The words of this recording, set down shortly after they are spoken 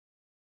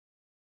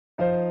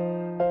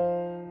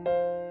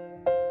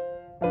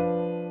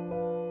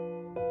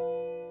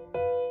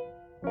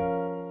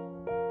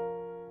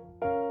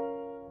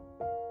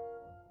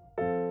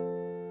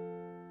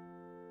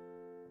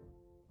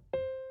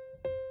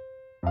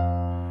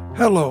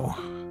Hello,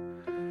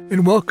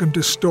 and welcome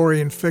to Story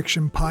and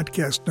Fiction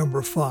Podcast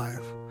number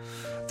 5,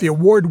 the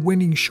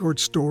award-winning short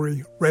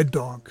story Red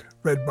Dog,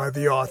 read by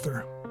the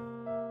author.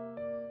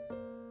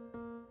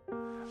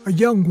 A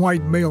young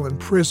white male in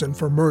prison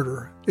for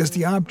murder is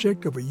the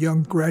object of a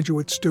young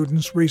graduate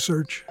student's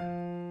research.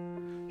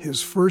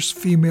 His first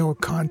female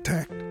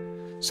contact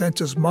since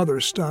his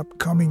mother stopped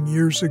coming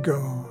years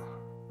ago.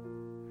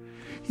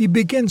 He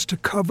begins to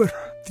covet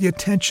the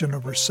attention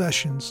of her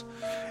sessions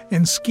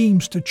and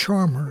schemes to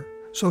charm her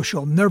so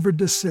she'll never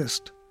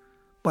desist,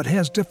 but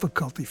has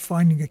difficulty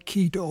finding a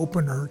key to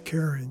open her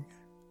caring.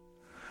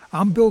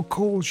 I'm Bill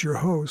Coles, your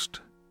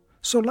host,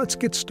 so let's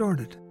get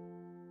started.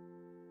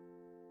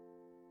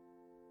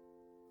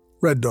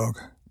 Red Dog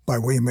by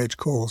William H.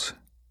 Coles.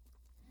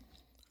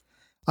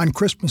 On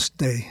Christmas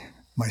Day,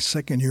 my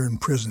second year in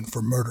prison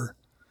for murder,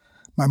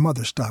 my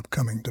mother stopped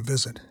coming to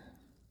visit.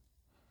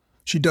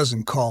 She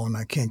doesn't call and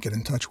I can't get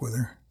in touch with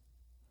her.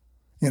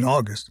 In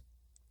August,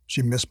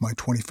 she missed my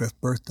 25th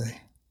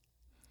birthday.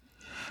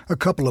 A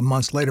couple of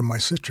months later, my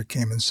sister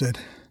came and said,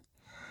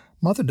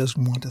 "Mother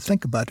doesn't want to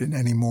think about it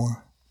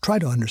anymore. Try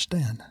to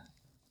understand."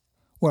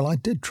 Well, I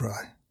did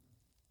try.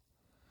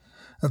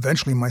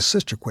 Eventually, my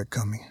sister quit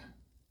coming.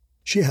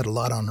 She had a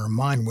lot on her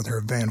mind with her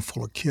van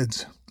full of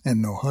kids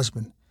and no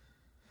husband.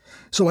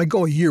 So I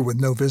go a year with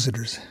no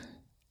visitors.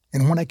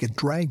 And when I get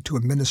dragged to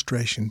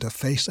administration to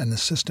face an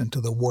assistant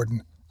to the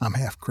warden, I'm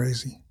half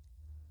crazy.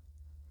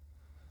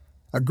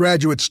 "A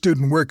graduate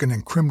student working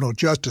in criminal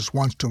justice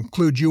wants to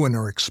include you in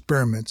her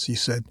experiments," he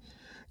said.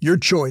 "Your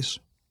choice,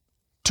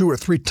 2 or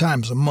 3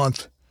 times a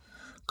month,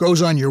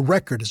 goes on your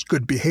record as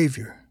good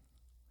behavior."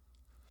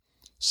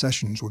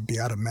 Sessions would be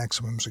out of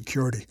maximum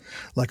security,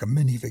 like a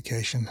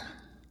mini-vacation.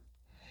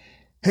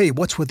 "Hey,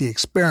 what's with the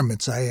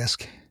experiments?" I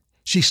ask.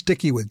 "She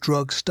sticky with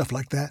drugs, stuff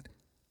like that?"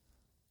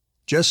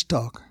 "Just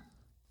talk."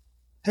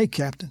 "Hey,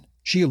 Captain,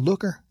 she a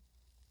looker?"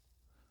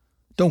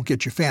 "Don't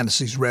get your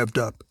fantasies revved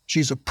up.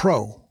 She's a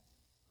pro.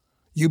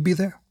 You be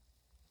there?"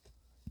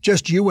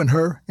 "Just you and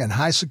her and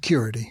high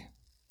security."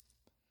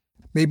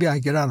 "Maybe I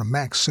get out of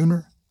max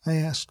sooner?" I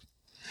asked.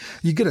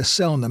 "You get a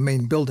cell in the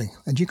main building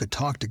and you could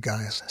talk to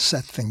guys,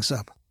 set things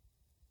up."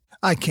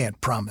 "I can't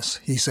promise,"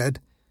 he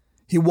said.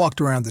 He walked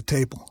around the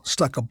table,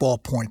 stuck a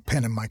ballpoint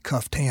pen in my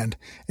cuffed hand,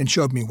 and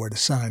showed me where to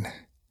sign.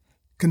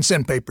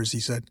 "Consent papers," he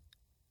said.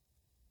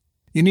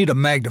 "You need a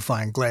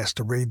magnifying glass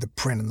to read the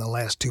print in the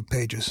last 2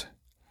 pages."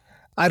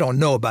 "I don't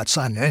know about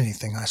signing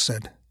anything," I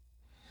said.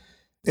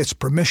 "It's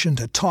permission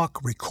to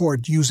talk,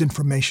 record, use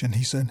information,"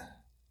 he said.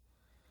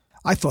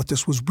 "I thought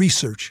this was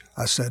research,"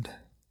 I said.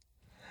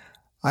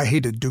 I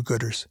hated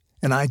do-gooders,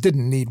 and I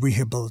didn't need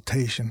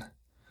rehabilitation.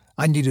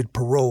 I needed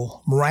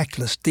parole,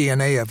 miraculous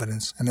DNA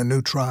evidence, and a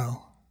new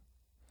trial.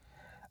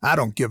 "I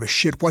don't give a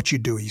shit what you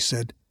do," he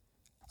said.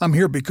 "I'm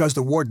here because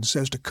the warden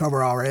says to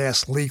cover our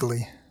ass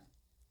legally.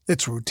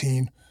 It's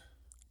routine.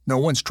 No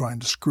one's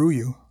trying to screw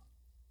you.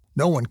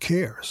 No one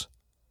cares."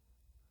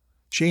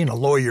 "She ain't a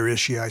lawyer, is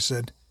she?" I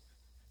said.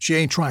 "She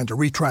ain't trying to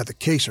retry the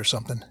case or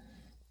something."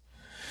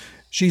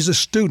 "She's a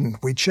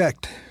student. We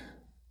checked.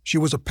 She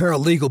was a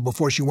paralegal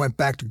before she went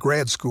back to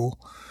grad school.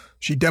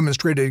 She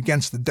demonstrated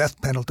against the death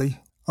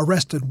penalty,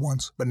 arrested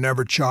once, but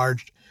never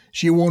charged.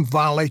 She won't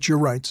violate your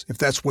rights, if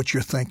that's what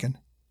you're thinking.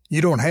 You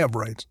don't have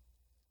rights."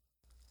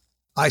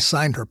 I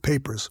signed her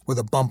papers with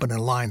a bump in a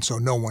line so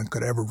no one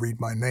could ever read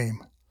my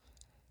name.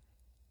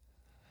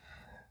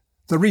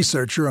 The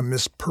researcher, a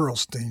Miss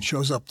Pearlstein,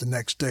 shows up the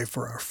next day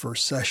for our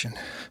first session.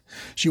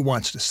 She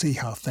wants to see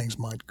how things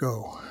might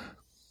go.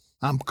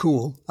 I'm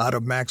cool, out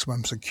of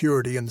maximum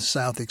security in the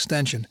South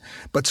Extension,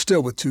 but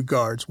still with 2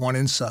 guards, one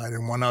inside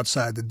and one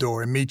outside the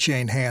door, and me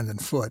chained hand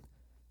and foot.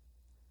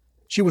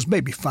 She was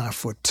maybe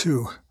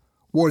 5'2",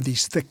 wore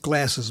these thick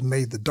glasses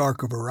made the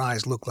dark of her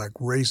eyes look like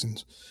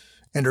raisins,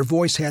 and her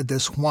voice had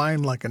this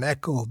whine like an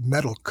echo of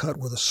metal cut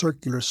with a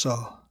circular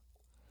saw.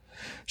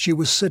 She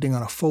was sitting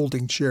on a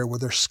folding chair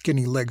with her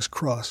skinny legs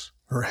crossed,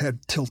 her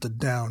head tilted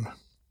down.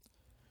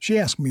 She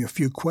asked me a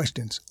few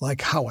questions,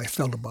 like how I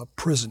felt about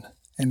prison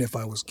and if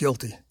I was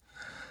guilty.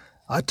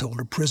 I told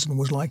her prison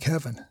was like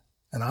heaven,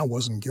 and I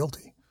wasn't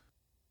guilty.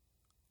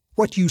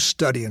 "What you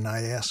studying?"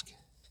 I asked.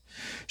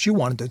 She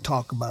wanted to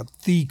talk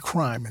about the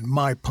crime and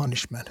my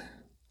punishment.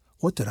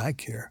 What did I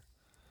care?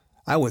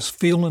 I was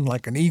feeling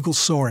like an eagle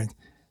soaring,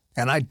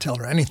 and I'd tell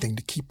her anything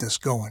to keep this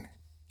going.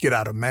 Get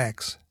out of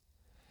max.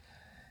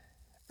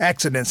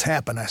 "Accidents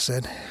happen," I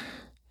said.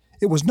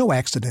 "It was no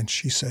accident,"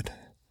 she said.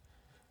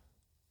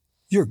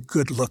 "You're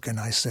good-looking,"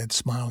 I said,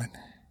 smiling.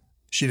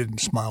 She didn't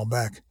smile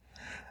back.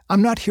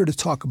 "I'm not here to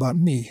talk about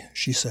me,"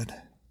 she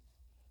said.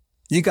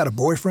 "You got a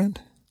boyfriend?"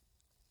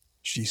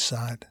 She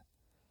sighed.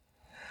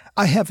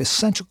 "I have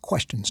essential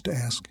questions to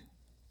ask."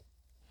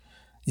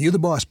 "You the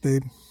boss,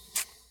 babe."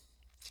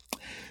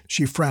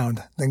 She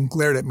frowned, then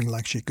glared at me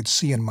like she could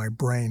see in my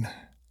brain.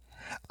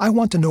 "I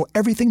want to know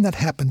everything that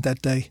happened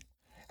that day.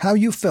 How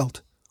you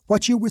felt.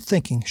 What you were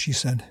thinking," she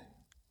said.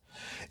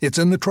 "It's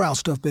in the trial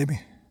stuff,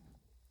 baby."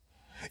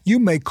 "You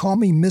may call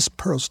me Miss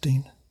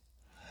Pearlstein.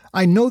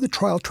 I know the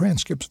trial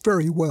transcripts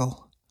very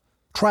well.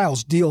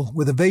 Trials deal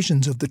with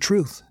evasions of the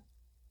truth.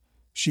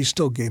 She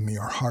still gave me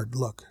her hard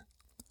look.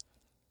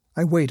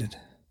 I waited.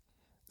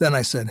 Then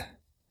I said,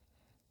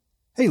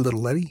 "Hey,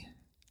 little Letty,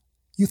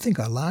 you think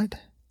I lied?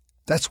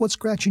 That's what's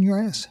scratching your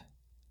ass?"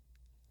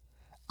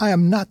 "I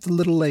am not the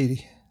little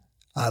lady."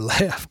 I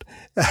laughed.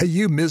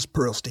 "You Miss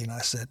Pearlstein,"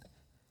 I said.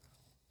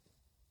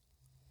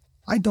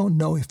 "I don't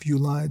know if you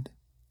lied.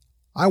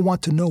 I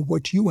want to know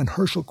what you and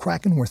Herschel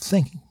Kraken were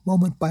thinking,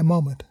 moment by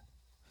moment."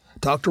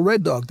 "Talk to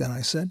Red Dog, then,"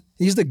 I said.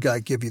 "He's the guy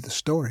give you the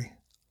story."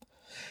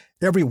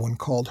 Everyone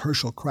called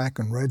Herschel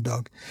Kraken Red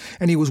Dog,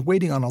 and he was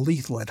waiting on a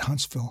lethal at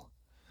Huntsville.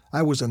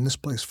 I was in this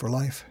place for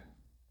life.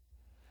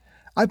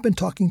 "I've been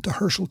talking to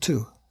Herschel,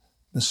 too,"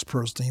 Mrs.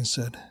 Pearlstein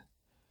said.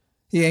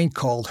 "He ain't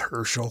called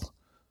Herschel."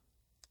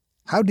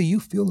 "How do you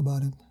feel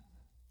about him?"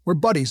 "We're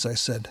buddies," I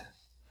said.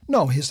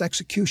 "No, his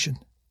execution."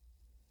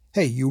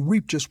 "Hey, you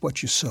reap just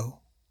what you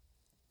sow."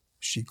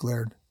 She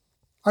glared.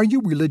 "Are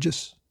you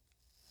religious?"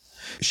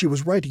 She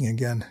was writing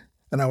again,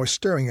 and I was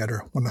staring at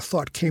her when a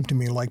thought came to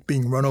me like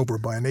being run over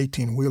by an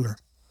 18-wheeler.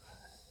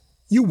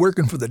 "You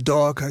working for the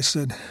dog?" I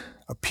said.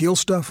 "Appeal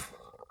stuff?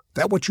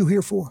 That what you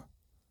here for?"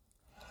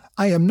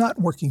 "I am not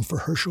working for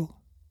Herschel.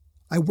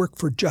 I work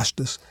for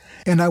justice,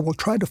 and I will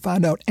try to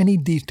find out any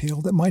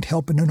detail that might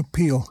help in an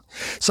appeal,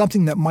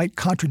 something that might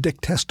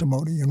contradict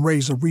testimony and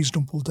raise a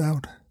reasonable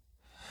doubt."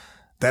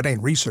 "That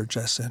ain't research,"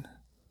 I said.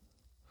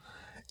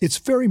 "It's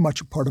very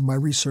much a part of my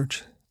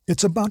research.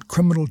 It's about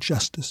criminal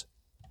justice."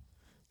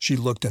 She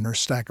looked in her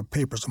stack of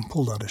papers and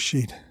pulled out a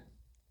sheet.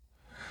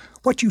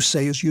 "What you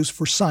say is used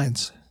for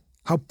science,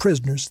 how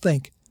prisoners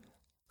think.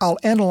 I'll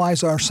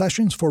analyze our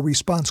sessions for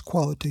response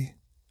quality."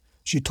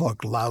 She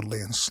talked loudly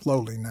and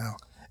slowly now,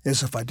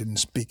 as if I didn't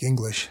speak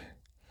English.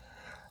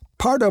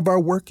 "Part of our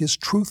work is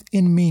truth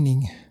in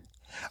meaning.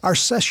 Our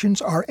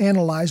sessions are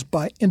analyzed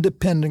by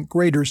independent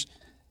graders.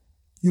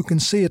 You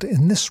can see it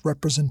in this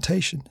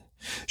representation."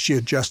 She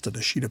adjusted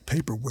a sheet of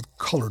paper with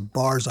colored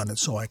bars on it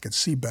so I could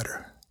see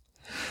better.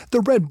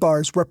 "The red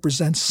bars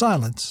represent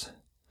silence.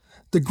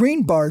 The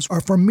green bars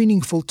are for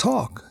meaningful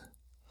talk.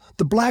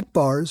 The black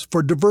bars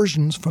for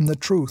diversions from the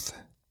truth.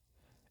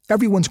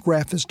 Everyone's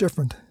graph is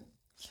different.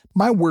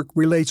 My work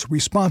relates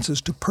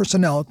responses to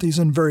personalities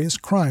and various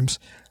crimes.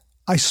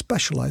 I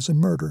specialize in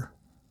murder."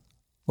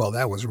 Well,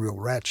 that was real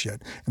rat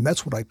shit, and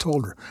that's what I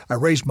told her. I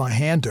raised my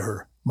hand to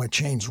her, my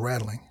chains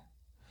rattling.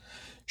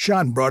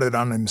 "Sean brought it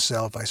on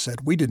himself," I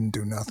said. "We didn't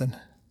do nothing."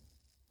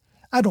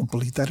 "I don't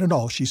believe that at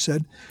all," she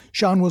said.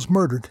 "Sean was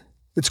murdered.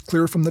 It's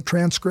clear from the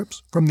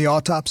transcripts, from the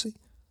autopsy,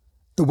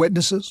 the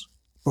witnesses,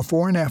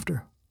 before and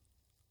after."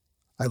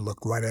 I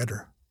looked right at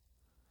her.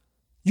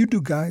 "You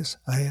do, guys?"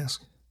 I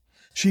asked.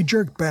 She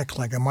jerked back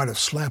like I might have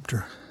slapped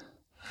her.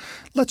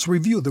 "Let's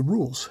review the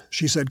rules,"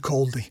 she said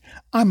coldly.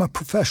 "I'm a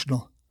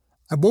professional.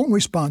 I won't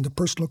respond to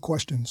personal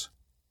questions."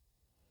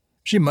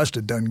 She must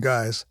have done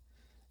guys.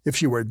 If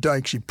she were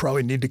Dyke, she'd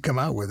probably need to come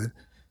out with it.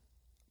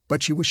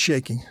 But she was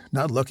shaking,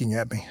 not looking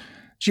at me.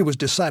 She was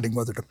deciding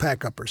whether to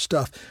pack up her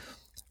stuff.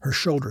 Her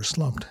shoulders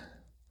slumped.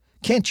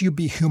 "Can't you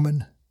be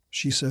human?"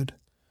 she said.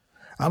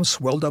 "I'm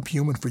swelled up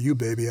human for you,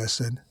 baby," I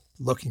said,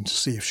 looking to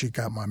see if she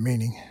got my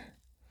meaning.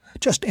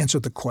 "Just answer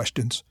the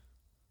questions."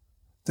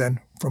 Then,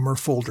 from her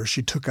folder,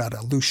 she took out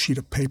a loose sheet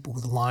of paper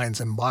with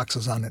lines and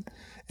boxes on it,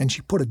 and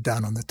she put it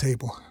down on the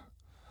table.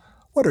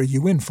 "What are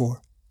you in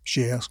for?"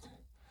 she asked.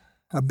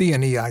 "A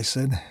B&E, I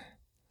said.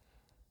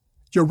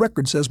 "Your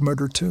record says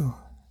murder, too."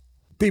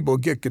 "People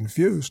get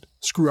confused.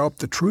 Screw up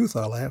the truth,"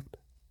 I laughed.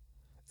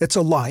 "It's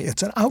a lie.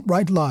 It's an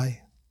outright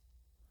lie."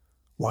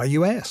 "Why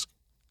you ask?"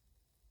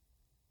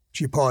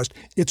 She paused.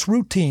 "It's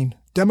routine.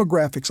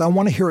 Demographics. I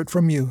want to hear it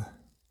from you."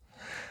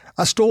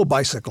 "I stole a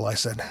bicycle," I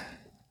said.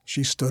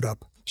 She stood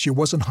up. She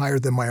wasn't higher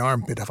than my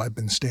armpit if I'd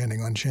been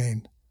standing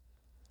unchained.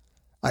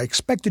 "I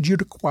expected you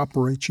to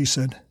cooperate," she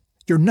said.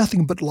 "You're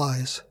nothing but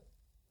lies."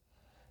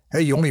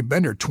 "Hey, you only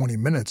been here 20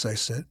 minutes, I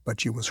said,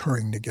 but she was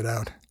hurrying to get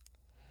out.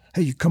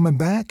 "Hey, you coming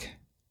back?"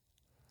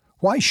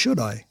 "Why should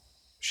I?"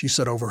 she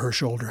said over her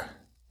shoulder.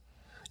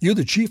 "You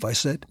the chief," I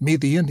said. "Me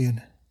the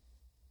Indian."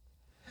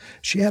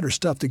 She had her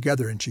stuff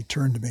together and she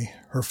turned to me.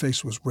 Her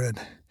face was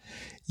red.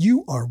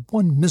 "You are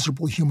one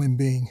miserable human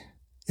being.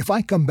 If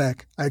I come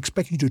back, I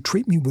expect you to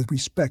treat me with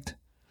respect.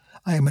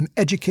 I am an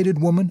educated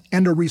woman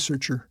and a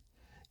researcher.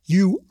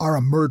 You are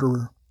a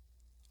murderer.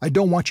 I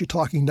don't want you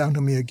talking down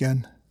to me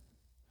again."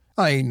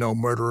 "I ain't no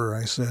murderer,"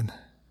 I said.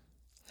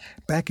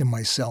 Back in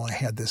my cell, I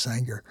had this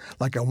anger,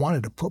 like I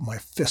wanted to put my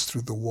fist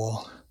through the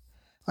wall.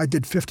 I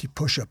did 50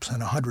 push-ups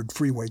and 100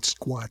 free-weight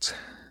squats.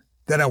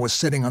 Then I was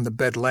sitting on the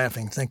bed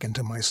laughing, thinking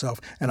to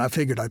myself, and I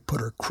figured I'd put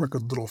her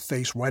crooked little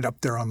face right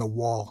up there on the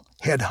wall,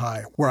 head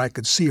high, where I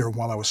could see her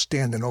while I was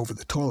standing over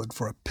the toilet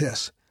for a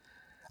piss.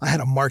 I had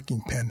a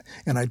marking pen,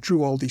 and I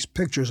drew all these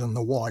pictures on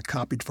the wall I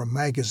copied from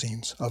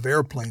magazines, of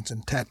airplanes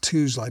and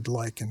tattoos I'd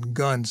like, and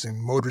guns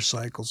and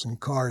motorcycles and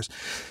cars.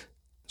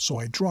 So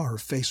I draw her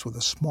face with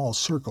a small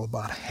circle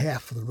about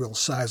half the real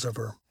size of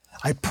her.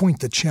 I point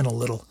the chin a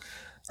little.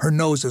 Her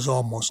nose is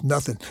almost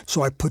nothing,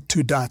 so I put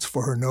 2 dots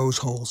for her nose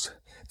holes.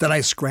 Then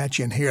I scratch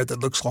in hair that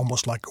looks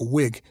almost like a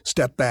wig,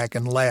 step back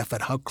and laugh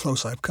at how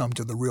close I've come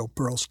to the real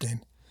Pearlstein.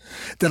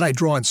 Then I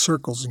draw in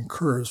circles and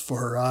curves for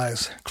her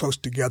eyes, close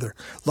together,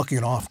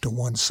 looking off to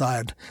one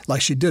side, like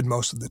she did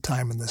most of the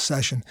time in the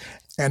session,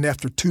 and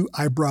after 2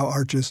 eyebrow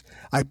arches,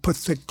 I put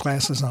thick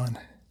glasses on.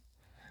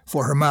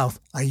 For her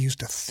mouth, I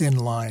used a thin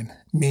line,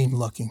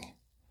 mean-looking.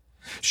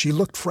 She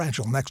looked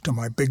fragile next to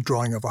my big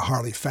drawing of a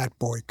Harley Fat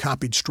Boy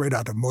copied straight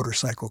out of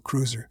Motorcycle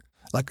Cruiser,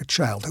 like a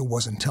child who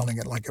wasn't telling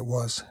it like it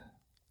was.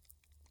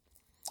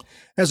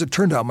 As it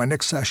turned out, my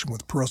next session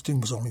with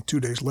Pearlstein was only 2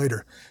 days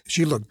later.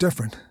 She looked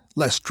different,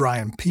 less dry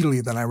and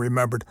peely than I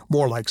remembered,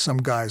 more like some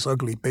guy's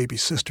ugly baby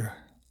sister.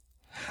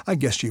 I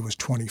guess she was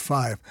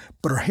 25,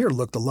 but her hair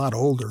looked a lot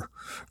older,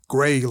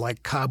 gray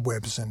like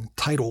cobwebs and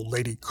tight old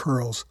lady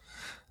curls.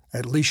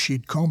 At least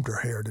she'd combed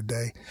her hair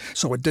today,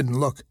 so it didn't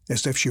look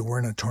as if she were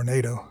in a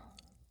tornado.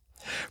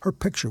 Her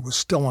picture was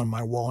still on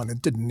my wall, and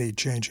it didn't need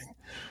changing.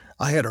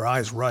 I had her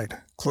eyes right,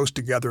 close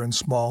together and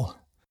small,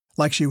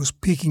 like she was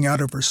peeking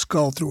out of her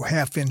skull through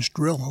half-inch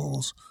drill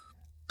holes.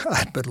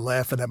 I'd been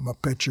laughing at my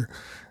picture,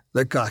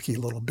 the cocky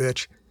little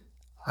bitch.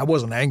 I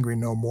wasn't angry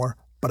no more,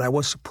 but I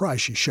was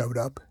surprised she showed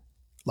up,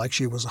 like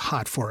she was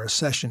hot for her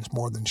sessions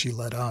more than she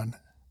let on.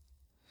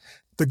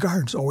 The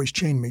guards always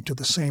chained me to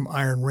the same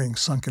iron ring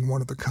sunk in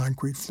one of the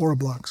concrete floor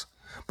blocks,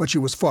 but she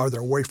was farther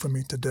away from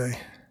me today.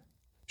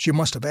 She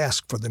must have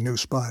asked for the new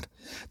spot.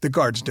 The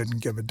guards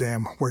didn't give a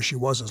damn where she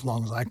was as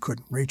long as I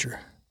couldn't reach her.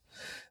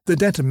 The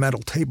dented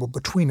metal table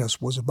between us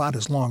was about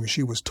as long as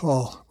she was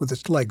tall, with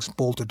its legs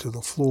bolted to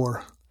the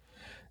floor.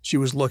 She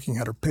was looking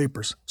at her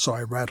papers, so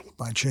I rattled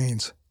my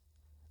chains.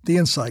 The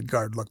inside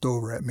guard looked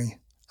over at me.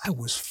 I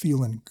was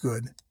feeling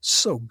good,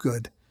 so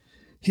good.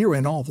 Here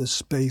in all this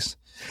space,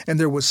 and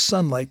there was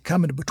sunlight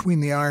coming between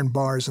the iron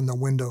bars in the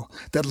window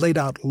that laid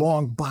out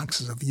long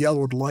boxes of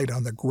yellowed light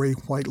on the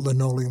gray-white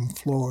linoleum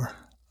floor.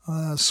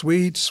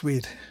 Sweet,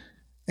 sweet.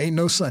 Ain't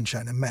no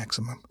sunshine in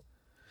Maximum.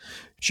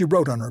 She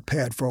wrote on her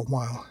pad for a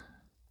while.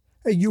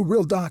 Hey, you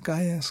real doc,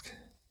 I asked.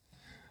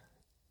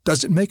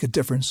 Does it make a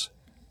difference?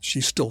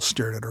 She still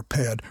stared at her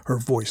pad, her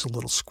voice a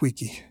little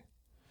squeaky.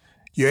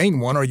 You ain't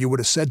one, or you would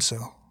have said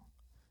so.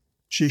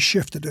 She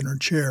shifted in her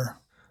chair.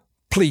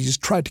 Please,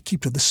 try to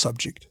keep to the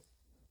subject.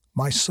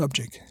 My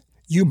subject.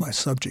 You my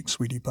subject,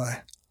 sweetie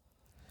pie.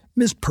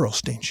 Miss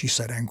Pearlstein, she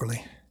said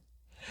angrily.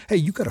 Hey,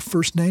 you got a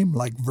first name,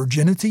 like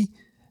Virginity?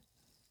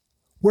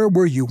 Where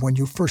were you when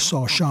you first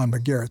saw Sean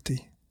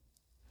McGarrity?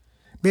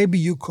 Maybe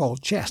you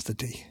called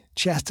Chastity.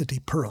 Chastity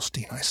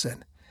Pearlstein, I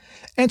said.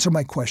 Answer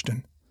my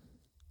question.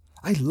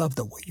 I love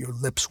the way your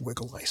lips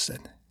wiggle, I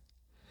said.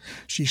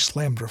 She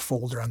slammed her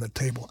folder on the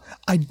table.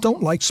 I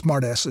don't like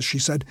smartasses, she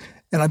said,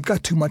 and I've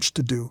got too much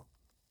to do.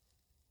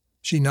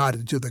 She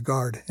nodded to the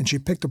guard, and she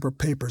picked up her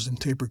papers and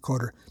tape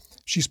recorder.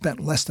 She spent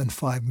less than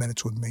 5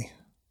 minutes with me.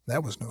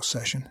 That was no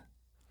session.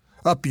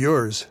 Up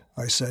yours,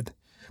 I said,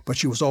 but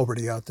she was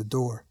already out the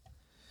door.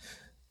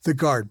 The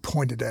guard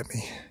pointed at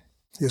me,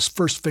 his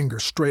first finger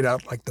straight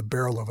out like the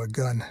barrel of a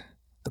gun.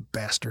 The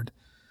bastard.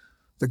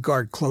 The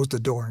guard closed the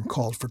door and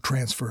called for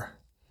transfer.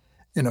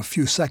 In a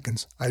few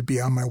seconds, I'd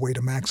be on my way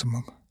to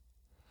Maximum.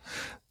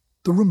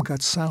 The room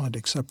got silent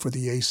except for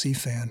the AC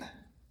fan.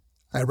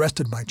 I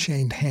rested my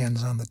chained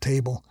hands on the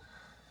table.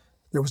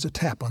 There was a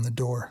tap on the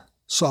door,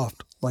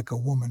 soft like a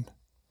woman.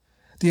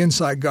 The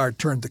inside guard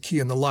turned the key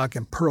in the lock,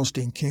 and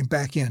Pearlstein came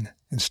back in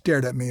and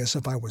stared at me as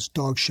if I was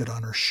dog shit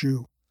on her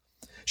shoe.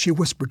 She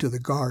whispered to the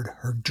guard,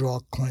 her jaw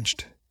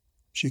clenched.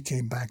 She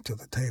came back to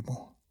the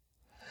table.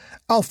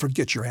 I'll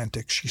forget your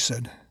antics, she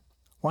said.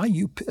 Why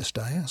you pissed,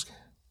 I asked.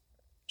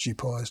 She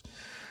paused.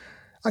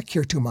 I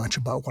care too much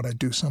about what I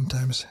do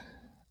sometimes.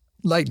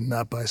 Lighten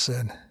up, I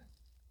said.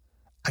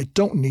 I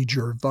don't need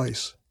your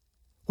advice.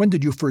 When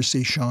did you first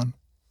see Sean?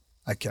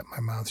 I kept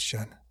my mouth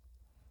shut.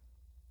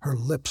 Her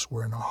lips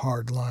were in a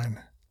hard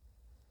line.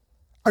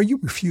 Are you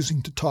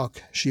refusing to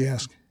talk? She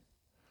asked.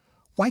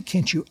 Why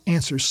can't you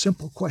answer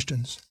simple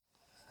questions?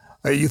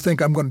 You think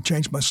I'm going to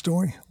change my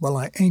story? Well,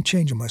 I ain't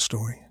changing my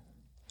story.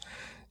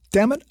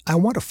 Damn it, I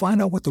want to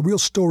find out what the real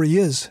story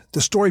is,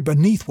 the story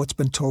beneath what's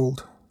been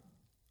told.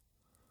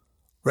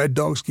 Red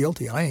Dog's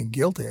guilty. I ain't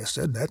guilty, I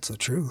said. That's the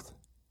truth.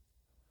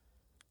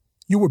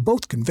 You were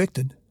both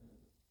convicted.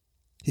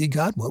 He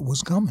got what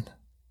was coming.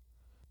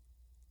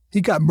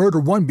 He got murder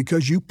 1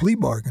 because you plea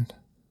bargained.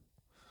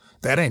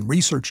 That ain't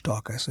research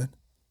talk, I said.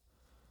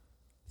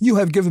 You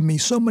have given me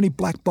so many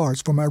black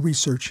bars for my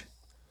research.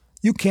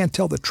 You can't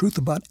tell the truth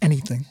about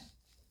anything.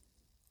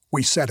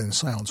 We sat in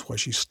silence while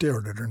she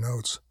stared at her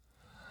notes.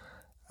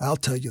 I'll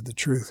tell you the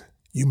truth.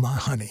 You my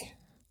honey.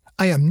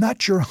 I am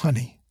not your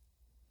honey.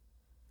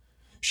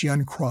 She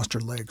uncrossed her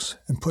legs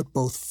and put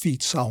both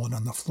feet solid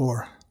on the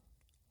floor.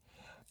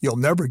 You'll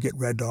never get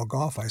Red Dog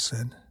off, I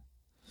said.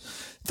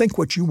 Think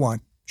what you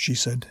want, she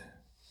said.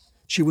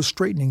 She was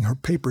straightening her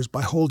papers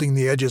by holding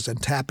the edges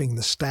and tapping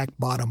the stacked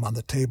bottom on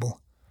the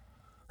table.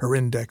 Her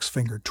index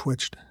finger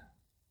twitched.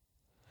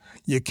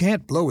 You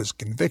can't blow his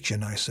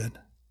conviction, I said.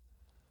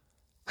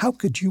 How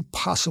could you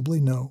possibly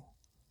know?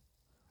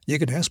 You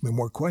could ask me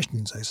more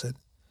questions, I said.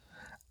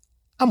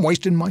 I'm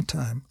wasting my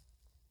time.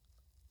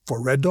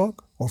 For Red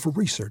Dog or for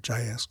research,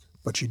 I asked,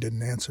 but she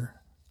didn't answer.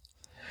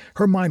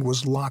 Her mind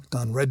was locked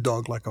on Red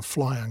Dog like a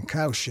fly on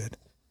cow shit.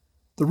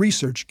 The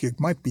research gig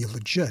might be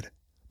legit,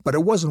 but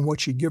it wasn't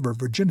what she'd give her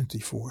virginity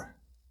for.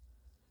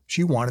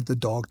 She wanted the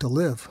dog to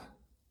live.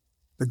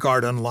 The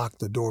guard unlocked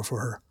the door for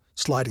her,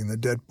 sliding the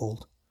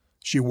deadbolt.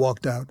 She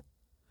walked out.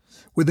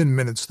 Within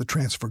minutes, the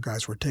transfer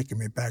guys were taking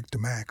me back to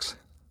Max.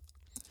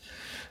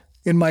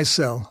 In my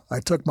cell, I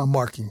took my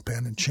marking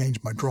pen and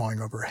changed my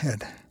drawing of her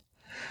head.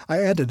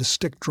 I added a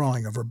stick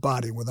drawing of her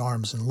body with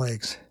arms and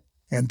legs,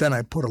 and then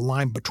I put a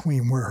line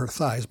between where her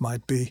thighs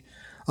might be,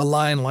 a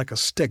line like a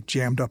stick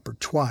jammed up her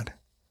twat.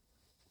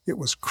 It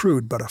was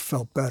crude, but I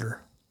felt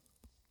better.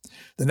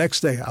 The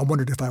next day, I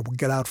wondered if I would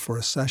get out for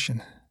a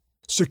session.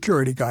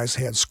 Security guys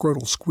had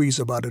scrotal squeeze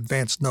about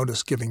advance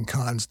notice giving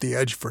cons the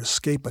edge for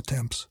escape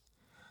attempts.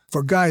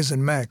 For guys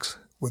in Max,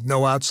 with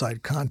no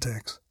outside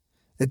contacts,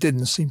 it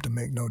didn't seem to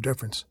make no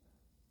difference.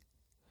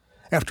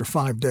 After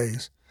 5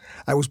 days,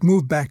 I was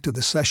moved back to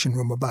the session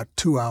room about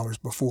 2 hours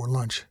before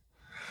lunch.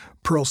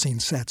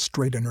 Pearlstein sat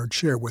straight in her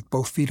chair with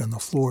both feet on the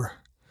floor.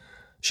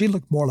 She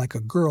looked more like a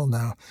girl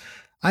now.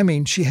 I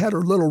mean, she had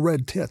her little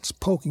red tits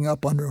poking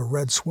up under a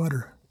red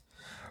sweater.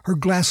 Her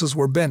glasses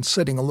were bent,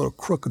 sitting a little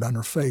crooked on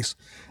her face,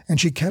 and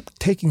she kept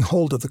taking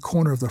hold of the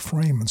corner of the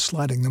frame and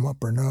sliding them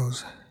up her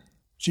nose.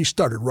 She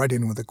started right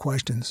in with the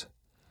questions.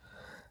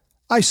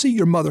 I see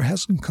your mother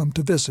hasn't come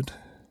to visit.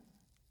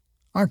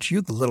 Aren't you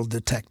the little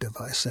detective?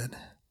 I said.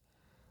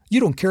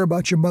 You don't care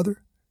about your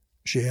mother?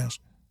 She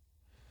asked.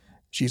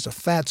 She's a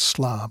fat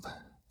slob.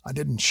 I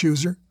didn't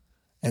choose her,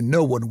 and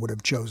no one would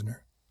have chosen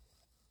her.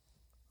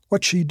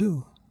 What'd she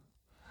do?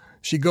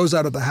 She goes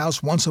out of the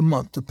house once a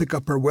month to pick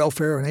up her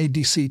welfare and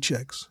ADC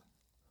checks.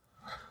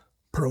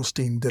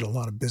 Pearlstein did a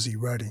lot of busy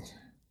writing.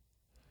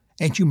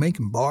 Ain't you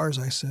making bars?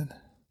 I said.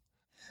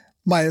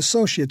 My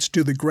associates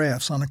do the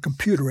graphs on a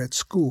computer at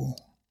school.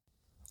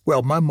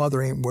 Well, my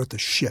mother ain't worth a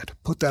shit.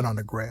 Put that on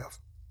a graph.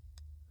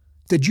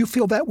 Did you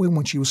feel that way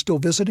when she was still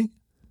visiting?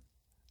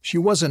 She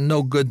wasn't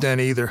no good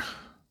then either.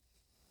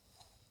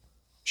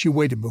 She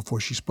waited before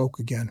she spoke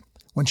again.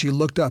 When she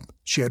looked up,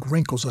 she had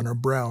wrinkles on her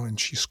brow and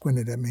she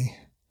squinted at me.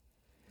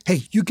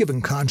 Hey, you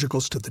giving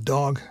conjugals to the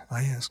dog?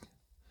 I asked.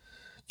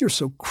 You're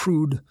so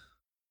crude.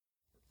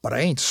 But I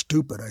ain't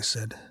stupid, I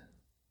said.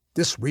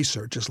 This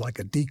research is like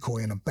a decoy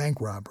in a bank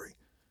robbery.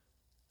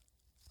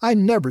 I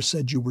never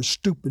said you were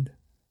stupid,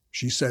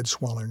 she said,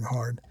 swallowing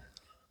hard.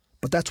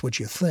 But that's what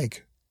you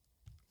think.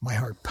 My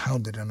heart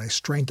pounded and I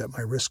strained at my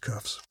wrist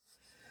cuffs.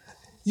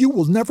 You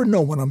will never know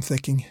what I'm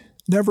thinking.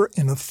 Never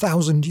in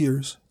 1,000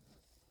 years.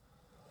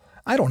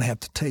 I don't have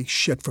to take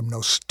shit from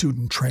no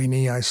student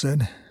trainee, I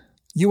said.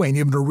 You ain't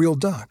even a real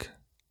doc.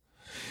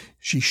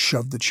 She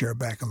shoved the chair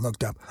back and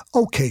looked up.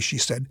 Okay, she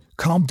said,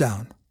 calm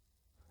down.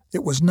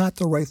 It was not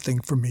the right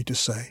thing for me to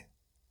say.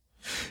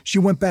 She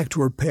went back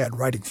to her pad,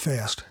 writing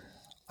fast.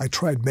 I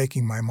tried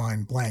making my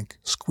mind blank,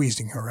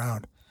 squeezing her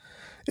out.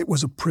 It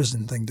was a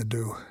prison thing to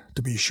do,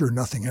 to be sure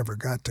nothing ever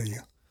got to you.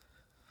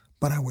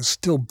 But I was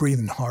still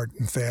breathing hard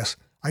and fast.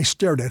 I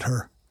stared at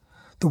her,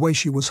 the way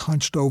she was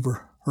hunched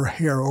over, her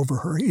hair over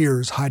her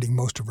ears hiding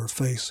most of her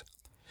face.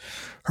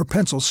 Her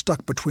pencil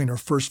stuck between her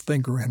first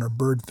finger and her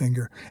bird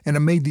finger, and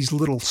it made these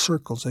little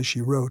circles as she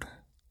wrote.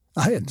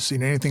 I hadn't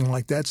seen anything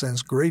like that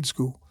since grade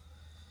school.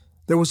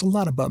 There was a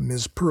lot about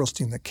Ms.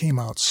 Pearlstein that came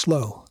out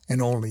slow,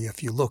 and only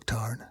if you looked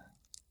hard.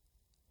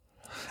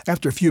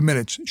 After a few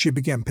minutes, she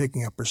began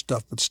picking up her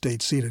stuff but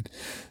stayed seated.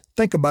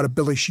 Think about it,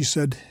 Billy, she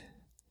said.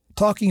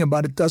 Talking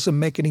about it doesn't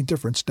make any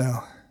difference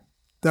now.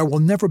 There will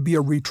never be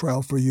a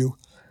retrial for you,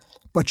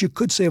 but you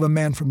could save a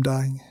man from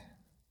dying.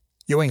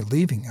 You ain't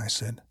leaving, I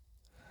said.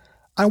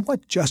 I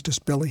want justice,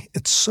 Billy.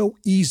 It's so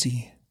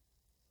easy.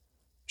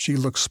 She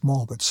looked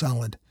small but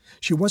solid.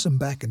 She wasn't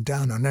backing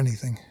down on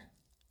anything.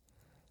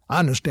 I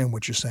understand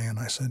what you're saying,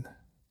 I said.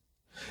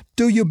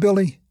 Do you,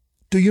 Billy?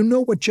 Do you know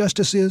what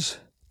justice is?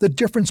 The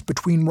difference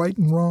between right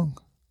and wrong?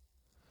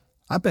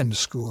 I've been to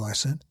school, I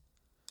said.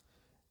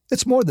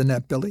 It's more than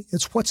that, Billy.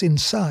 It's what's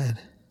inside.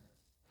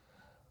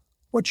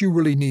 What you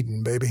really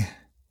needin', baby?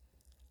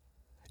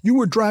 You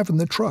were driving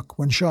the truck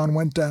when Sean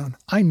went down.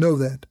 I know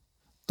that.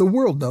 The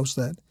world knows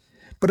that.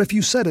 But if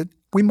you said it,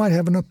 we might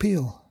have an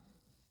appeal.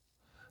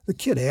 The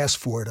kid asked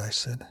for it, I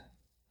said.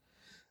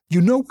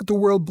 You know what the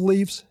world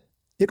believes?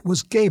 It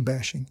was gay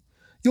bashing.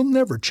 You'll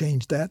never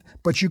change that,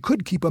 but you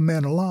could keep a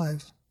man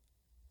alive.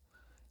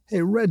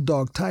 Hey, Red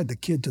Dog tied the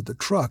kid to the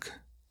truck.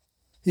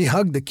 He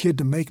hugged the kid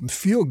to make him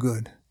feel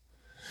good.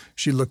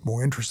 She looked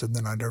more interested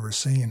than I'd ever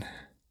seen.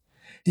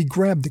 He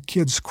grabbed the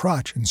kid's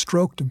crotch and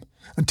stroked him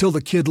until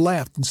the kid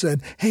laughed and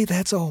said, Hey,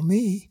 that's all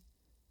me.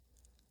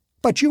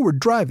 But you were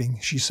driving,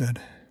 she said.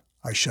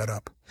 I shut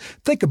up.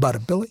 Think about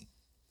it, Billy.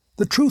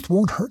 The truth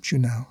won't hurt you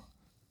now.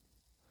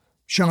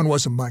 Sean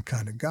wasn't my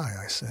kind of guy,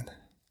 I said.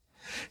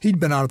 He'd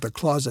been out of the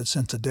closet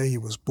since the day he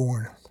was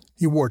born.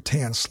 He wore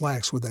tan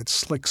slacks with that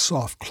slick,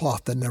 soft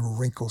cloth that never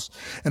wrinkles,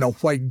 and a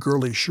white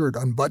girly shirt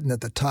unbuttoned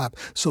at the top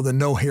so the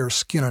no-hair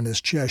skin on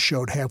his chest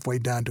showed halfway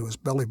down to his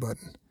belly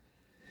button.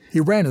 He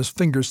ran his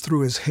fingers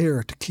through his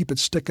hair to keep it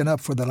sticking up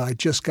for that I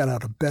just got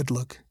out of bed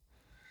look.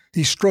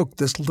 He stroked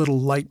this little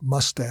light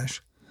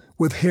mustache,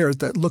 with hairs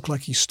that looked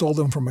like he stole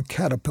them from a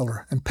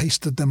caterpillar and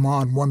pasted them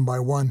on one by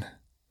one.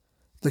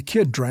 The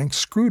kid drank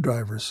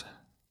screwdrivers.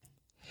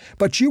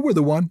 "But you were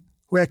the one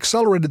who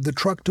accelerated the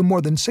truck to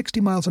more than 60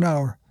 miles an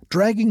hour,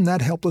 dragging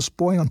that helpless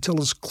boy until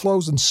his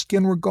clothes and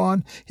skin were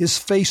gone, his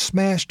face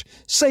smashed.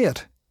 Say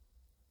it!"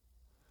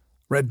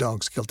 "Red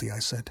Dog's guilty," I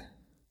said.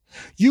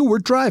 "You were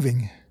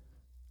driving."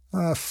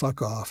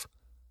 Fuck off."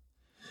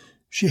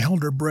 She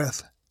held her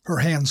breath, her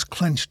hands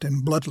clenched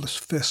in bloodless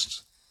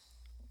fists.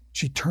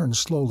 She turned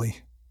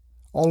slowly,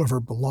 all of her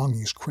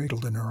belongings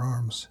cradled in her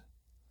arms.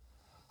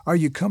 "Are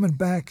you coming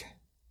back?"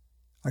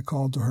 I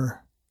called to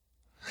her.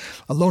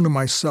 Alone in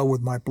my cell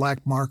with my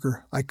black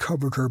marker, I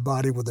covered her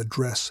body with a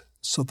dress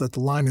so that the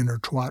line in her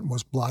twat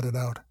was blotted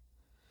out.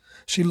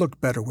 She looked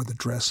better with the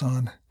dress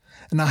on,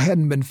 and I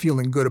hadn't been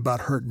feeling good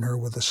about hurting her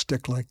with a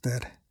stick like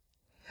that.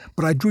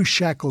 But I drew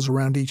shackles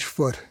around each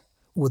foot,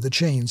 with the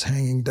chains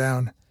hanging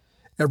down,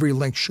 every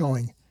link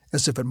showing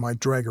as if it might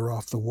drag her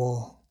off the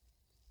wall.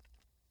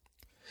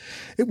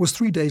 It was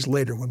 3 days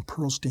later when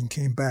Pearlstein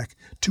came back,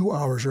 2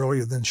 hours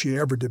earlier than she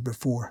ever did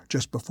before,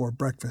 just before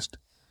breakfast.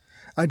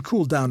 I'd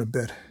cooled down a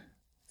bit,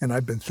 and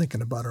I'd been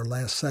thinking about our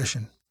last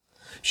session.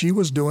 She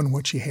was doing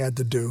what she had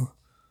to do.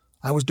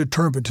 I was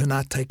determined to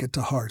not take it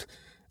to heart,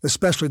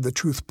 especially the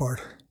truth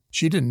part.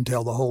 She didn't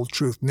tell the whole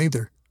truth,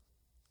 neither.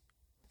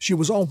 She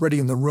was already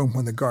in the room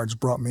when the guards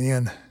brought me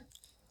in.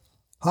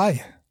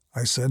 "Hi,"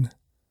 I said.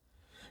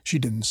 She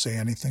didn't say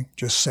anything,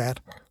 just sat,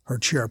 her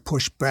chair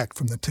pushed back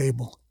from the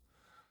table.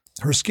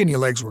 Her skinny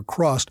legs were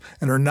crossed,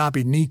 and her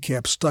knobby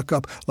kneecap stuck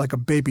up like a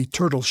baby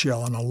turtle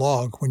shell on a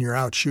log when you're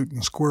out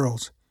shooting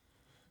squirrels.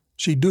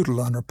 She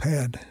doodled on her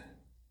pad.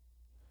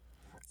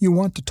 "You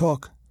want to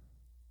talk?"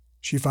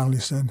 she finally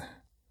said.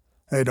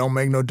 "Hey, don't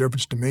make no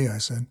difference to me," I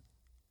said.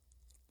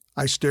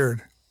 I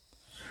stared.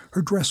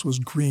 Her dress was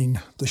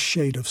green, the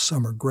shade of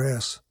summer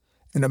grass,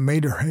 and it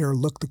made her hair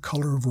look the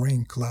color of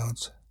rain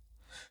clouds.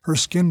 Her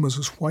skin was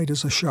as white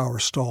as a shower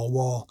stall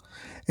wall,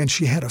 and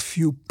she had a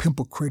few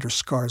pimple crater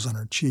scars on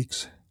her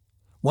cheeks.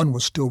 One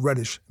was still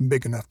reddish and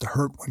big enough to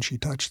hurt when she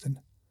touched it.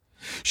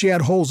 She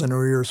had holes in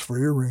her ears for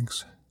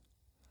earrings.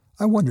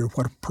 I wondered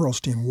what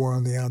Pearlstein wore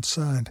on the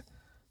outside.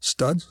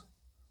 Studs?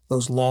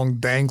 Those long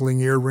dangling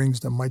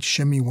earrings that might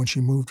shimmy when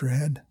she moved her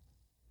head?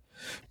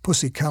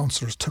 Pussy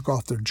counselors took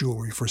off their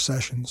jewelry for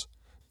sessions,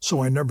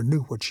 so I never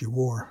knew what she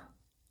wore.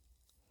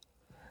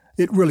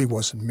 "It really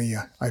wasn't me,"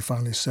 I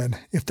finally said,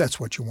 "if that's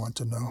what you want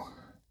to know.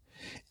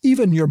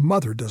 Even your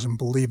mother doesn't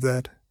believe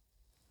that."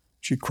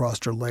 She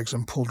crossed her legs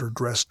and pulled her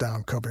dress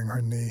down, covering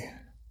her knee.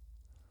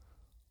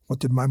 "What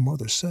did my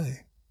mother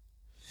say?"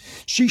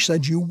 "She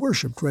said you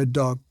worshipped Red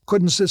Dog,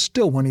 couldn't sit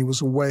still when he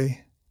was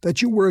away,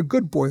 that you were a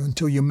good boy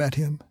until you met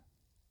him."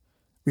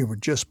 "We were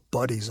just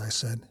buddies," I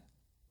said.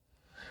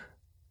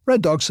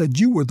 "Red Dog said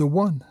you were the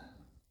one."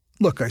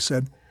 "Look," I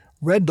said,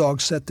 "Red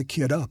Dog set the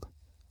kid up.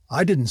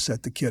 I didn't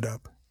set the kid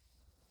up."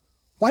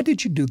 "Why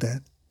did you do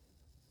that?"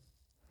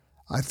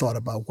 I thought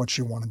about what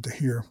she wanted to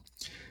hear.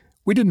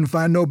 "We didn't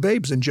find no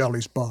babes in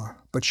Jolly's bar,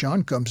 but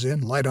Sean comes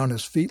in, light on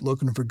his feet,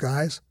 looking for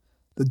guys.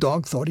 The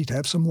dog thought he'd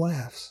have some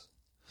laughs.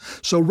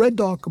 So Red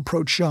Dog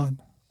approached Sean."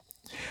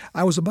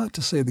 I was about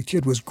to say the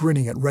kid was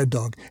grinning at Red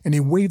Dog, and he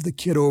waved the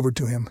kid over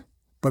to him.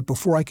 But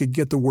before I could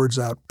get the words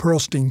out,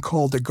 Pearlstein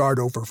called the guard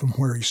over from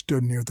where he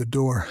stood near the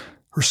door.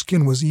 Her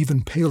skin was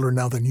even paler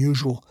now than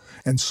usual,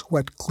 and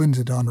sweat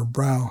glinted on her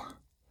brow.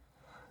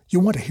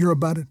 "You want to hear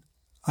about it?"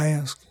 I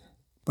asked.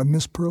 But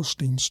Miss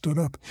Pearlstein stood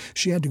up.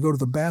 She had to go to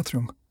the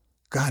bathroom.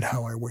 God,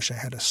 how I wish I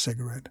had a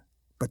cigarette.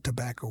 But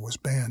tobacco was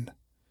banned.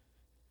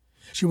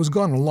 She was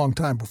gone a long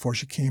time before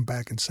she came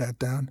back and sat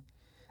down,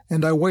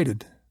 and I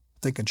waited,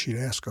 thinking she'd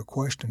ask a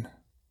question.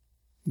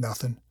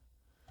 Nothing.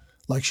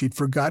 Like she'd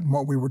forgotten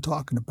what we were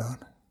talking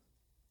about.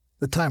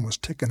 The time was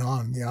ticking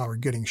on, the hour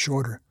getting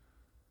shorter.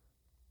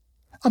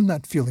 "I'm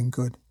not feeling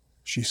good,"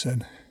 she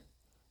said.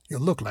 "You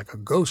look like a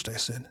ghost," I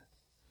said.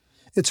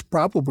 "It's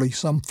probably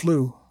some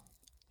flu."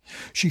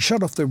 She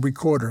shut off the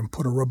recorder and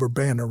put a rubber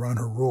band around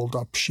her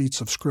rolled-up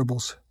sheets of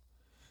scribbles.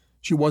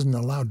 She wasn't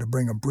allowed to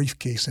bring a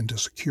briefcase into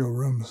secure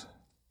rooms.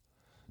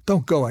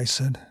 "Don't go," I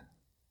said.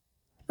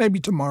 "Maybe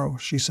tomorrow,"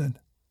 she said.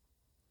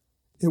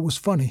 It was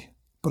funny,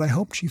 but I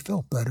hoped she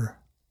felt better.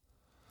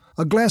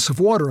 "A glass of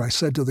water," I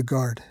said to the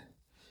guard.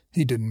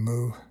 He didn't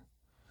move.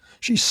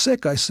 "She's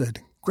sick," I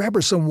said. "Grab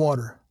her some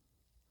water."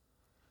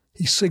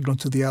 He signaled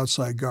to the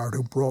outside guard,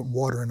 who brought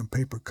water in a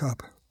paper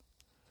cup.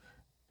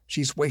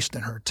 "She's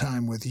wasting her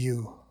time with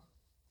you,"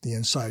 the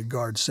inside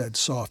guard said,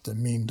 soft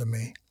and mean to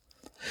me.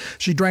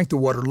 She drank the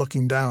water,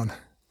 looking down.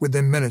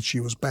 Within minutes, she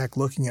was back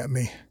looking at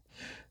me.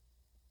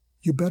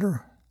 "You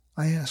better?"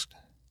 I asked.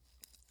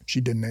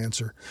 She didn't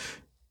answer.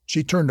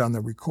 She turned on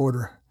the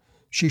recorder.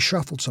 She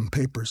shuffled some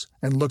papers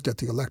and looked at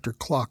the electric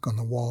clock on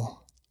the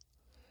wall.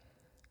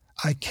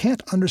 "I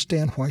can't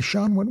understand why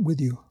Sean went with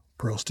you,"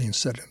 Pearlstein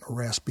said in a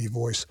raspy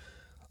voice,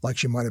 like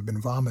she might have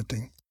been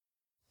vomiting.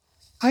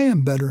 "I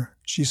am better,"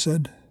 she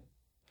said.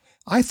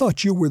 I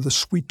thought you were the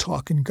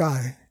sweet-talking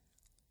guy.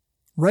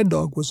 Red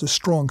Dog was a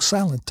strong,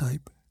 silent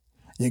type.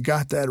 You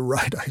got that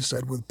right, I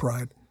said with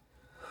pride.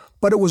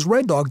 But it was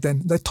Red Dog,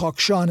 then, that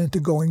talked Sean into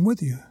going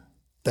with you.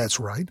 That's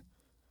right.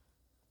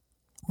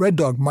 Red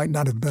Dog might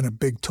not have been a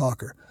big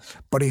talker,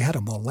 but he had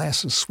a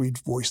molasses-sweet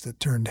voice that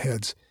turned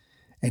heads,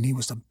 and he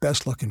was the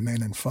best-looking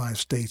man in 5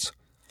 states.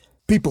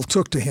 People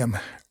took to him,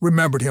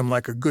 remembered him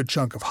like a good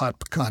chunk of hot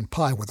pecan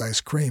pie with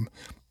ice cream,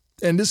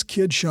 and this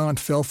kid Sean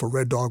fell for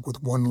Red Dog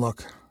with one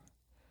look.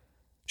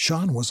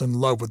 Sean was in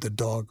love with the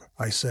dog,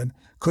 I said,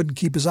 couldn't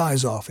keep his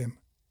eyes off him.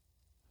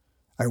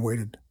 I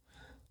waited.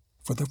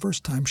 For the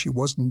first time she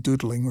wasn't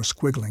doodling or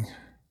squiggling.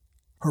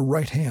 Her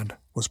right hand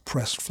was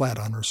pressed flat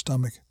on her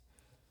stomach.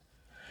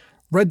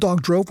 Red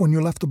Dog drove when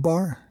you left the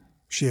bar?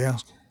 She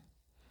asked.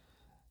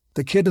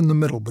 The kid in the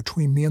middle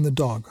between me and the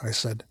dog, I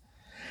said.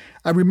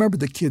 I remember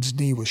the kid's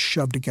knee was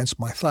shoved against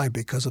my thigh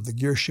because of the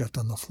gear shift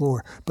on the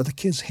floor, but the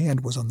kid's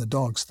hand was on the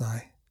dog's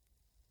thigh.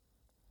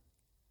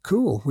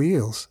 Cool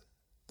wheels,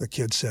 the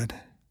kid said.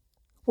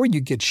 Where'd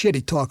you get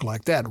shitty talk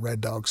like that? Red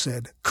Dog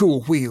said.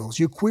 Cool wheels.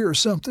 You queer or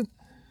something?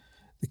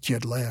 The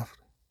kid laughed.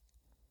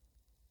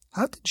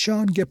 How did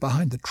Sean get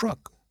behind the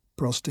truck?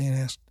 Pearlstein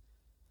asked.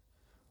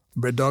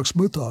 Red Dog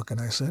smooth talking,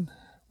 I said.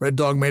 Red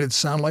Dog made it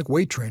sound like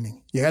weight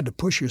training. You had to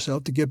push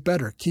yourself to get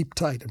better, keep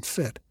tight and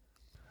fit.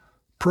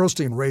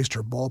 Pearlstein raised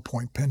her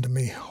ballpoint pen to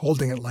me,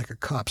 holding it like a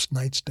cop's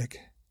nightstick.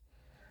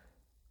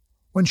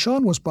 When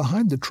Sean was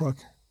behind the truck,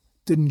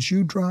 didn't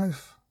you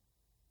drive?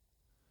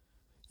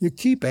 You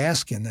keep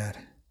asking that.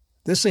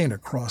 This ain't a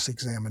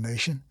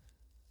cross-examination.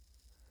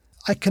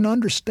 I can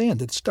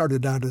understand it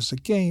started out as a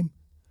game,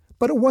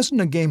 but it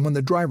wasn't a game when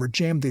the driver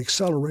jammed the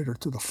accelerator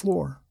to the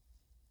floor.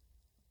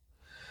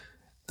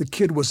 The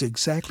kid was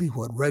exactly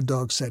what Red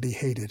Dog said he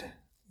hated.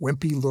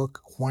 Wimpy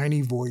look,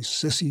 whiny voice,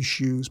 sissy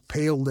shoes,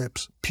 pale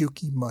lips,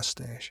 pukey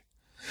mustache.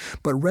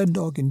 But Red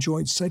Dog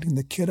enjoyed setting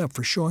the kid up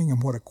for showing him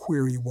what a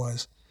queer he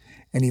was,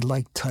 and he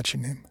liked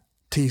touching him,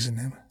 teasing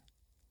him.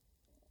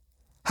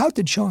 How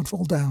did Sean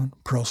fall down?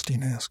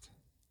 Pearlstein asked.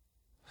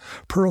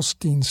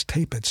 Pearlstein's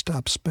tape had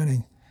stopped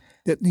spinning.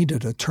 It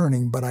needed a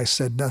turning, but I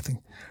said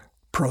nothing.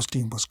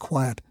 Pearlstein was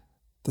quiet.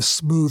 The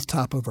smooth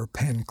top of her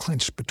pen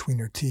clenched between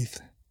her teeth.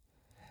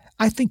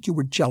 I think you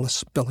were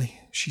jealous, Billy,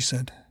 she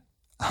said.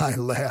 I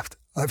laughed.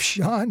 Of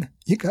Sean?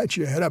 You got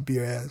your head up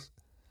your ass.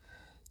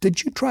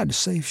 Did you try to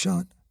save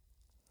Sean?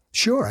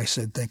 Sure, I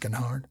said, thinking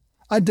hard.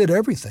 I did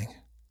everything.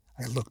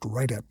 I looked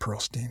right at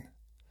Pearlstein.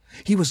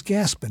 He was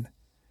gasping,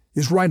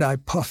 his right eye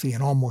puffy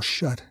and almost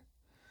shut.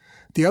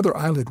 The other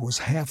eyelid was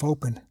half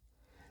open.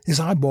 His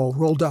eyeball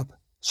rolled up,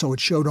 so it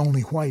showed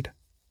only white.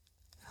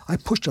 I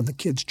pushed on the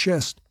kid's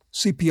chest,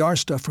 CPR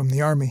stuff from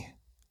the Army.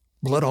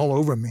 Blood all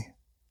over me.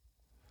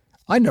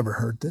 I never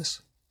heard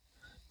this.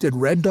 Did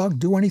Red Dog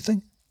do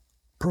anything?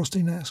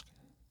 Pearlstein asked.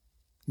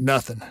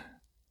 Nothing.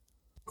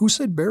 Who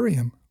said bury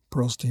him?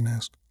 Pearlstein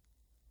asked.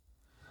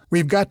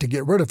 We've got to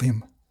get rid of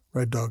him,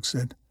 Red Dog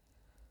said.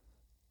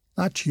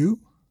 Not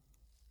you?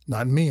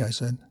 Not me, I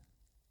said.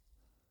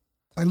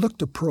 I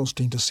looked at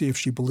Pearlstein to see if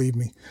she believed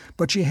me,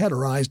 but she had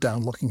her eyes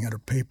down looking at her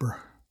paper.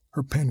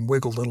 Her pen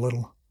wiggled a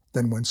little,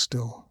 then went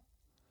still.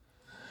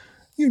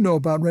 You know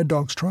about Red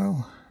Dog's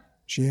trial?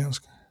 She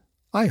asked.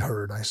 I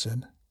heard, I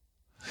said.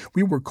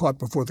 We were caught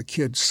before the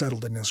kid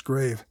settled in his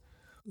grave.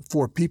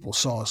 4 people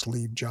saw us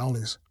leave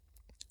Jolly's.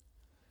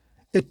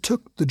 It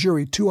took the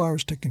jury 2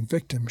 hours to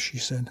convict him, she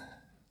said.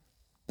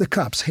 The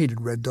cops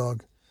hated Red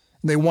Dog,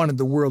 and they wanted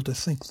the world to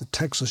think the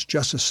Texas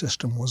justice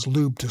system was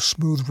lubed to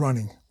smooth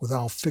running with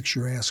all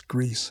fix-your-ass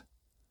grease.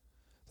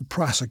 The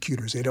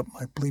prosecutors ate up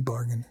my plea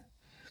bargain.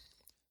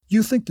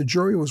 You think the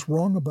jury was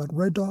wrong about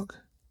Red Dog?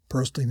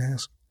 Pearlstein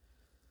asked.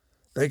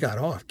 They got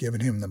off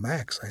giving him the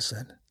max, I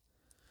said.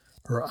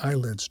 Her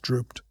eyelids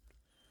drooped.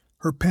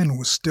 Her pen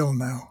was still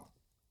now.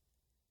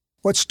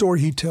 What story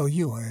he tell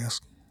you? I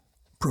asked.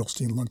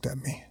 Pearlstein looked at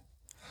me.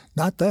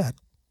 Not that.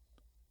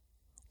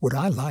 Would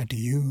I lie to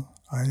you?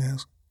 I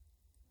asked.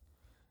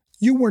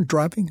 You weren't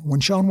driving when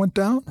Sean went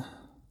down?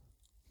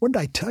 What did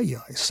I tell you?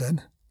 I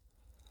said.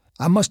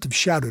 I must have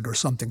shouted or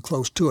something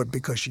close to it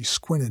because she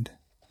squinted.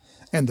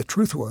 And the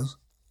truth was,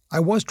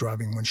 I was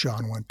driving when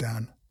Sean went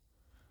down.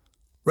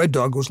 Red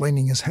Dog was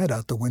leaning his head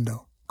out the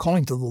window,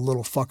 calling to the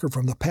little fucker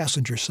from the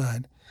passenger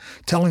side,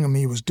 telling him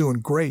he was doing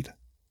great.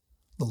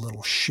 The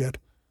little shit.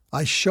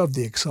 I shoved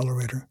the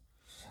accelerator,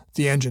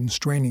 the engine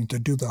straining to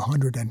do the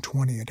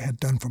 120 it had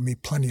done for me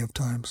plenty of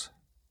times.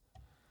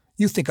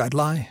 You think I'd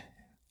lie?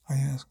 I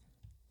asked.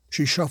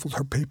 She shuffled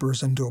her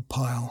papers into a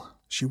pile.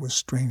 She was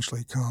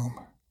strangely calm.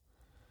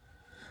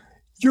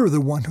 You're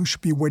the one who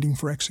should be waiting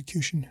for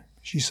execution,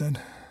 she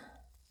said.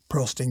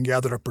 Pearlstein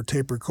gathered up her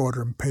tape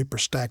recorder and paper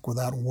stack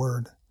without a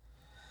word.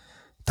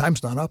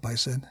 Time's not up, I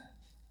said.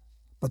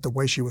 But the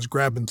way she was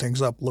grabbing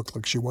things up looked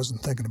like she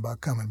wasn't thinking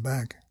about coming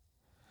back.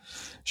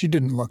 She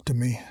didn't look to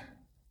me.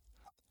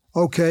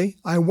 Okay,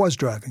 I was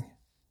driving,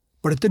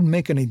 but it didn't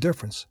make any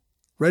difference.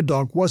 Red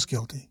Dog was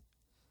guilty.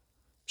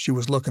 She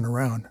was looking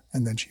around,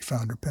 and then she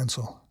found her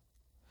pencil.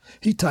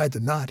 He tied the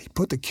knot. He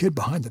put the kid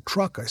behind the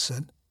truck, I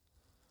said.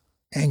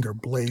 Anger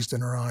blazed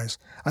in her eyes.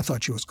 I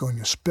thought she was going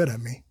to spit at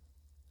me.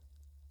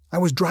 I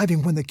was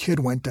driving when the kid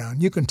went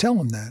down. You can tell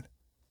him that.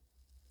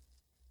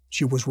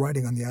 She was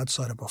writing on the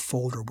outside of a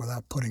folder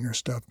without putting her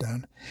stuff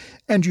down.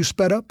 And you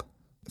sped up?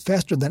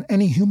 Faster than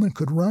any human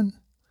could run?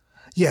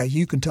 Yeah,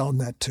 you can tell him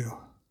that too.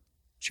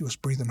 She was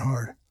breathing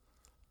hard.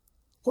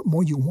 What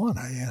more you want?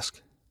 I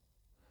asked.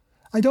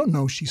 I don't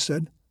know, she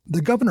said.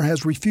 The governor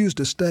has refused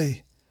to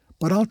stay,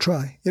 but I'll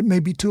try. It may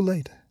be too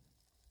late.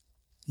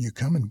 You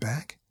coming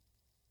back?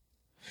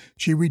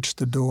 She reached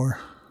the door.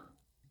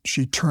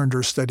 She turned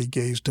her steady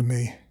gaze to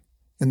me.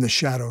 In the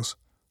shadows,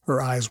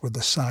 her eyes were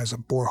the size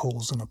of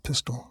boreholes in a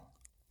pistol.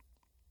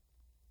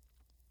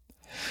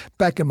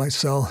 Back in my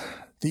cell,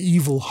 the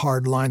evil,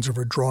 hard lines of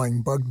her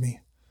drawing bugged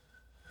me.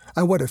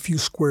 I wet a few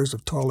squares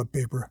of toilet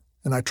paper,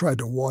 and I tried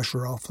to wash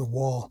her off the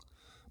wall,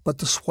 but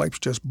the swipes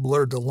just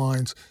blurred the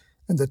lines,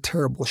 and the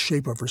terrible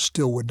shape of her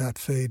still would not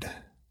fade.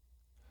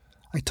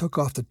 I took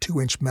off the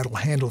 2-inch metal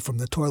handle from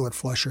the toilet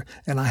flusher,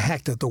 and I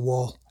hacked at the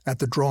wall, at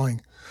the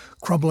drawing,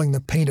 crumbling the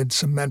painted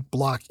cement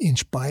block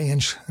inch by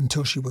inch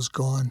until she was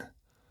gone.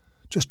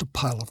 Just a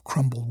pile of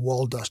crumbled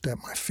wall dust at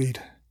my feet.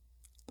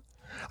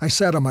 I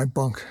sat on my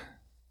bunk.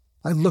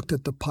 I looked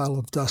at the pile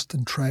of dust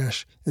and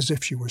trash as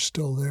if she were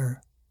still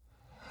there.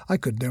 I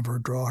could never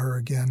draw her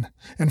again,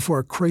 and for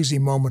a crazy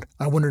moment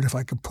I wondered if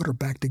I could put her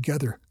back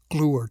together,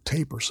 glue or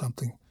tape or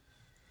something.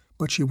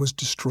 But she was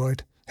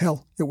destroyed.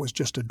 Hell, it was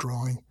just a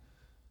drawing.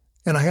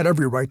 And I had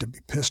every right to be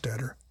pissed at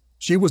her.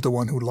 She was the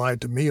one who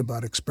lied to me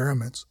about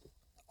experiments.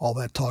 All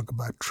that talk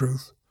about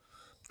truth.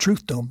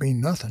 Truth don't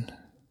mean nothing.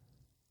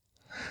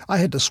 I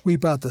had to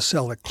sweep out the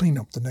cell at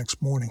cleanup the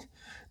next morning.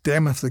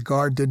 Damn if the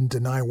guard didn't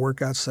deny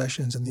workout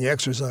sessions in the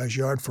exercise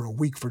yard for a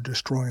week for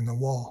destroying the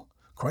wall.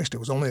 Christ, it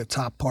was only the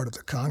top part of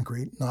the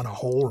concrete, not a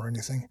hole or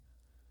anything.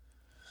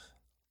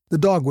 The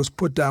dog was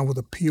put down with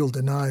appeal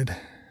denied.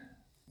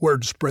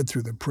 Word spread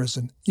through the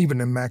prison, even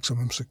in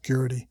maximum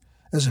security,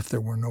 as if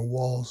there were no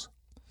walls.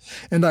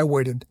 And I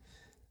waited,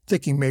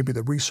 thinking maybe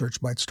the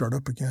research might start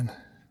up again.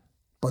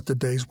 But the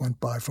days went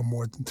by for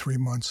more than 3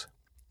 months.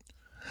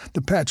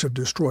 The patch of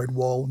destroyed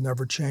wall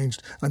never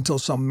changed until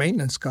some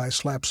maintenance guy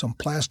slapped some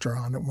plaster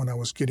on it when I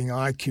was getting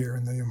eye care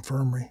in the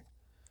infirmary.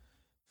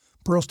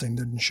 Pearlstein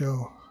didn't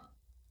show,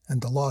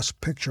 and the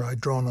lost picture I'd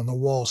drawn on the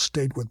wall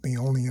stayed with me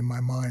only in my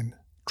mind,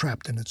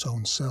 trapped in its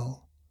own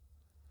cell.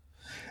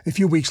 A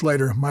few weeks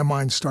later, my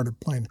mind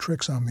started playing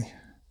tricks on me.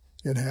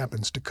 It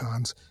happens to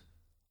cons.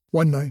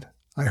 One night,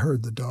 I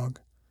heard the dog.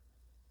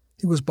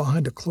 He was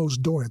behind a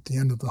closed door at the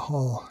end of the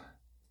hall.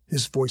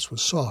 His voice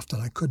was soft,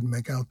 and I couldn't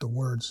make out the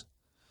words.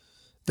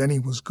 Then he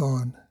was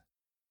gone.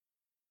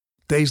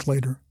 Days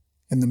later,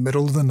 in the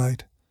middle of the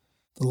night,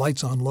 the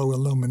lights on low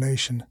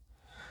illumination,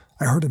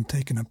 I heard him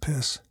taking a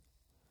piss.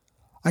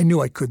 I knew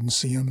I couldn't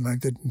see him, and I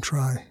didn't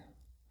try.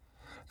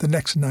 The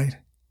next night,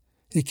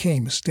 he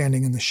came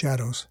standing in the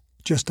shadows,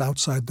 just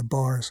outside the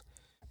bars,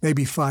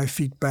 maybe 5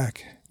 feet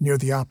back, near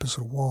the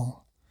opposite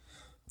wall.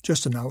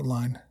 Just an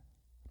outline,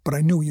 but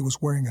I knew he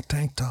was wearing a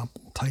tank top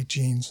and tight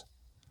jeans.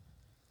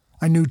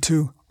 I knew,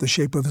 too, the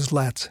shape of his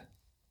lats,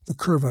 the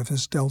curve of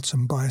his delts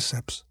and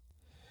biceps.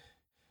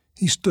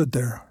 He stood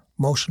there,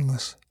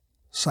 motionless,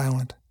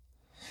 silent,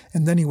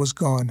 and then he was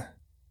gone,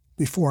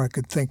 before I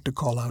could think to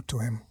call out to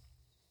him.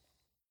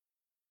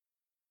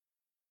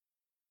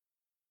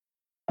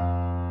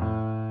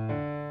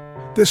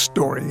 This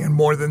story and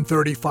more than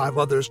 35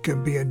 others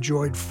can be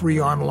enjoyed free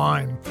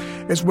online,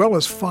 as well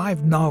as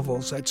 5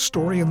 novels at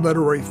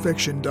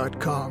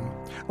storyandliteraryfiction.com,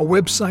 a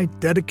website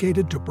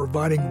dedicated to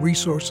providing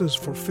resources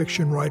for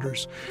fiction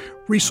writers,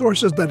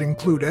 resources that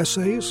include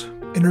essays,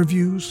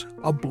 interviews,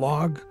 a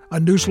blog, a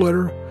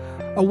newsletter,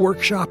 a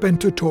workshop and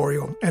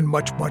tutorial, and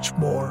much, much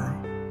more.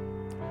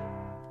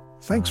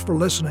 Thanks for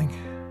listening,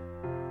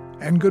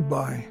 and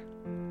goodbye.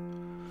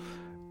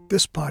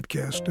 This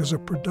podcast is a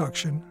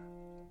production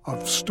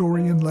of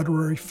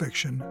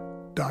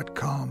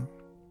storyandliteraryfiction.com.